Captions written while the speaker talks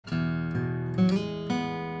Hey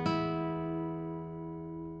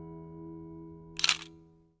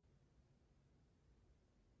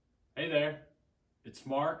there, it's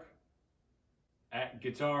Mark at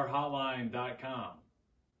GuitarHotline.com.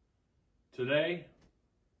 Today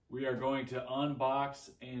we are going to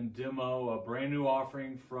unbox and demo a brand new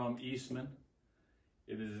offering from Eastman.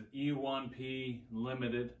 It is an E1P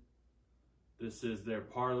Limited. This is their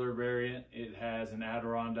Parlor variant. It has an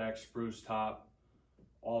Adirondack spruce top,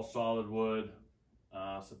 all solid wood,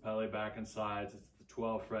 Sapelli back and sides. It's the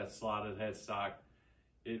 12 fret slotted headstock.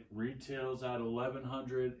 It retails at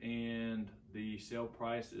 $1,100 and the sale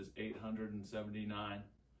price is $879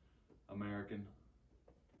 American.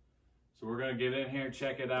 So we're gonna get in here,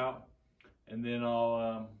 check it out, and then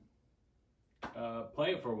I'll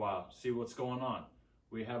play it for a while, see what's going on.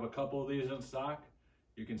 We have a couple of these in stock.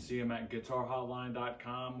 You can see them at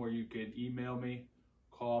GuitarHotline.com, where you can email me,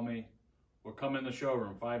 call me, or come in the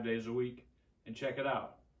showroom 5 days a week and check it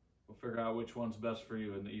out. We'll figure out which one's best for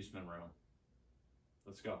you in the Eastman room.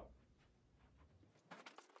 Let's go.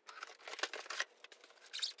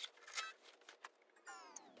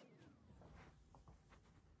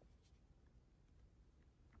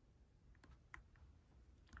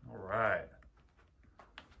 All right.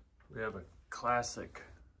 We have a classic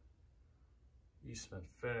Eastman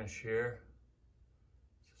finish here.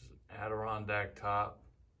 This is an Adirondack top.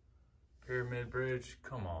 Pyramid bridge.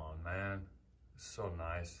 Come on, man. It's so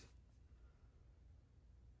nice.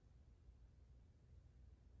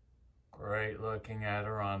 Great looking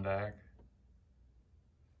Adirondack.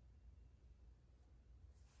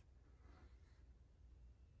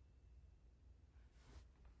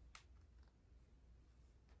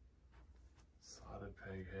 Slotted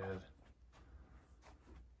peg head.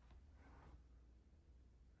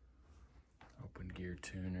 Open gear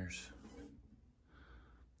tuners.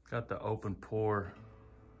 Got the open pore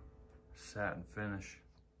satin finish.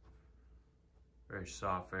 Very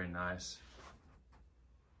soft, very nice.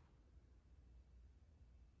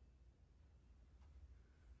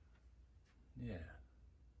 Yeah.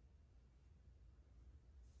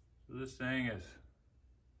 So this thing is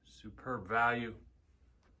superb value.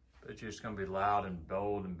 Bet you it's gonna be loud and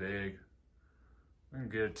bold and big. We're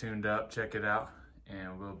gonna get it tuned up, check it out,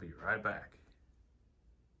 and we'll be right back.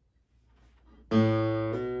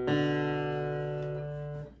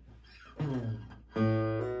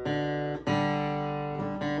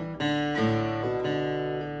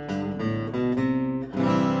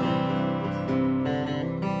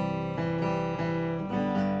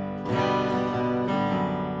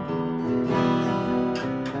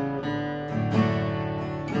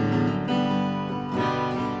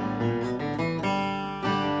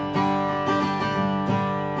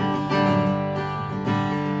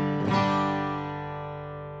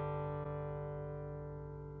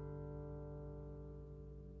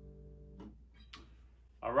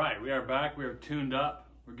 All right, we are back. We are tuned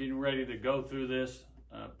up. We're getting ready to go through this,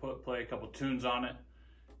 play a couple tunes on it.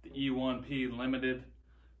 The E1P Limited.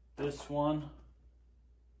 This one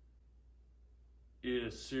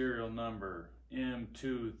is serial number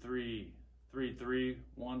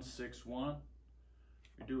M2333161.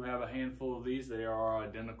 We do have a handful of these. They are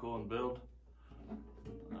identical in build.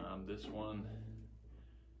 This one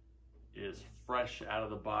is fresh out of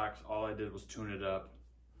the box. All I did was tune it up.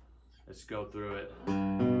 Let's go through it. This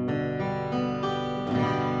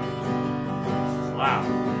is loud.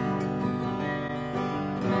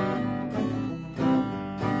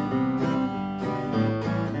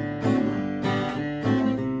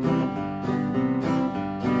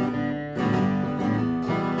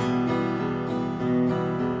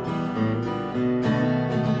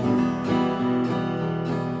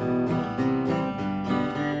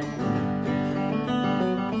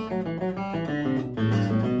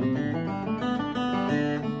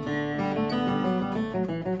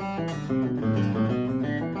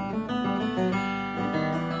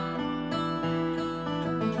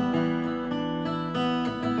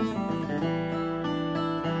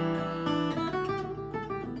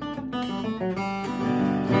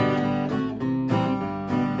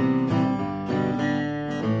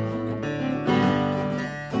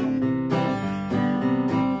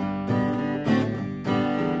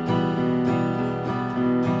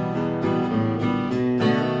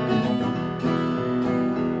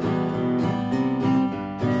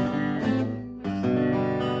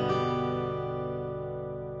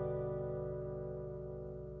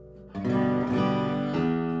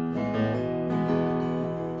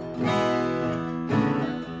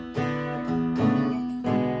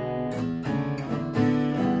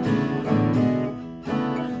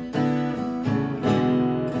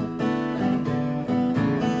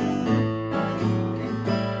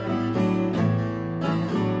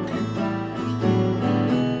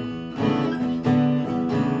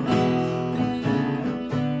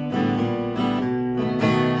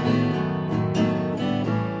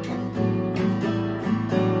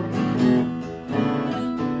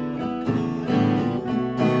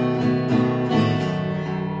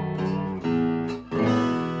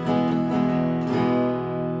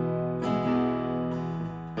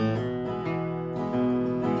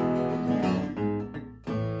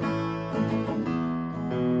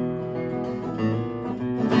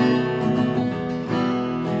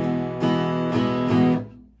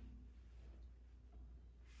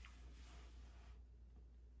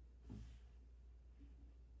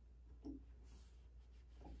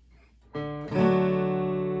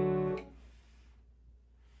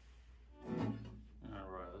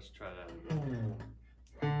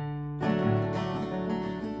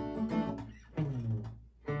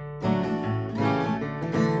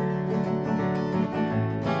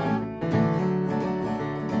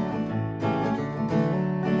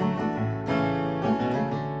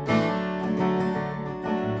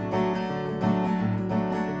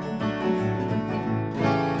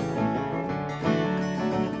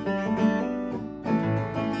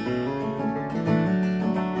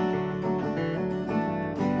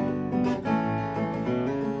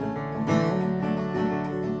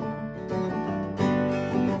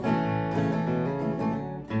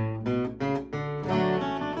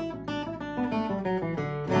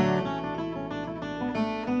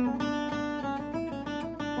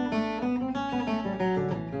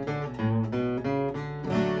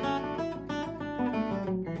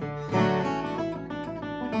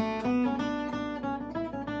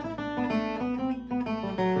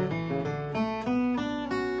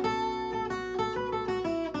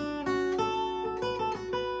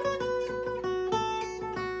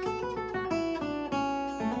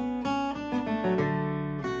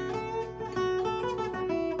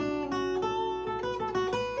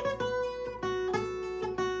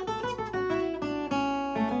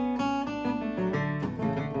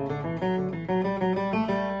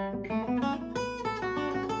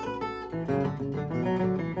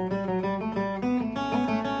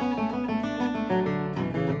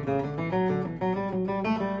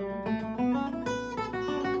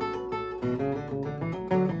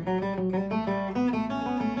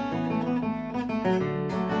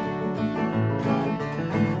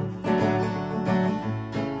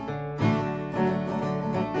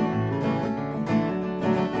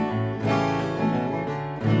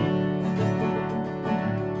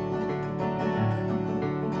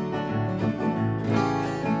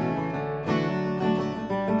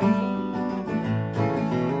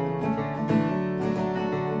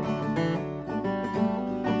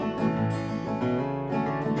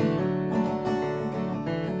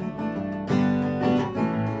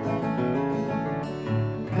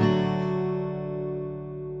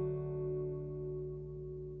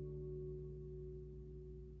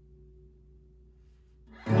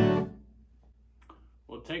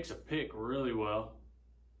 it takes a pick really well.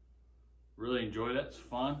 Really enjoyed it. It's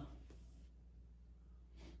fun.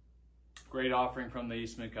 Great offering from the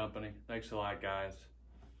Eastman company. Thanks a lot, guys.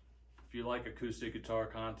 If you like acoustic guitar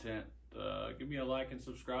content, give me a like and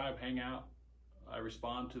subscribe. Hang out. I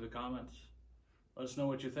respond to the comments. Let us know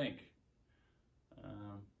what you think.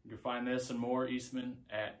 You can find this and more Eastman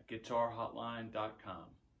at GuitarHotline.com.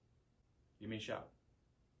 Give me a shout.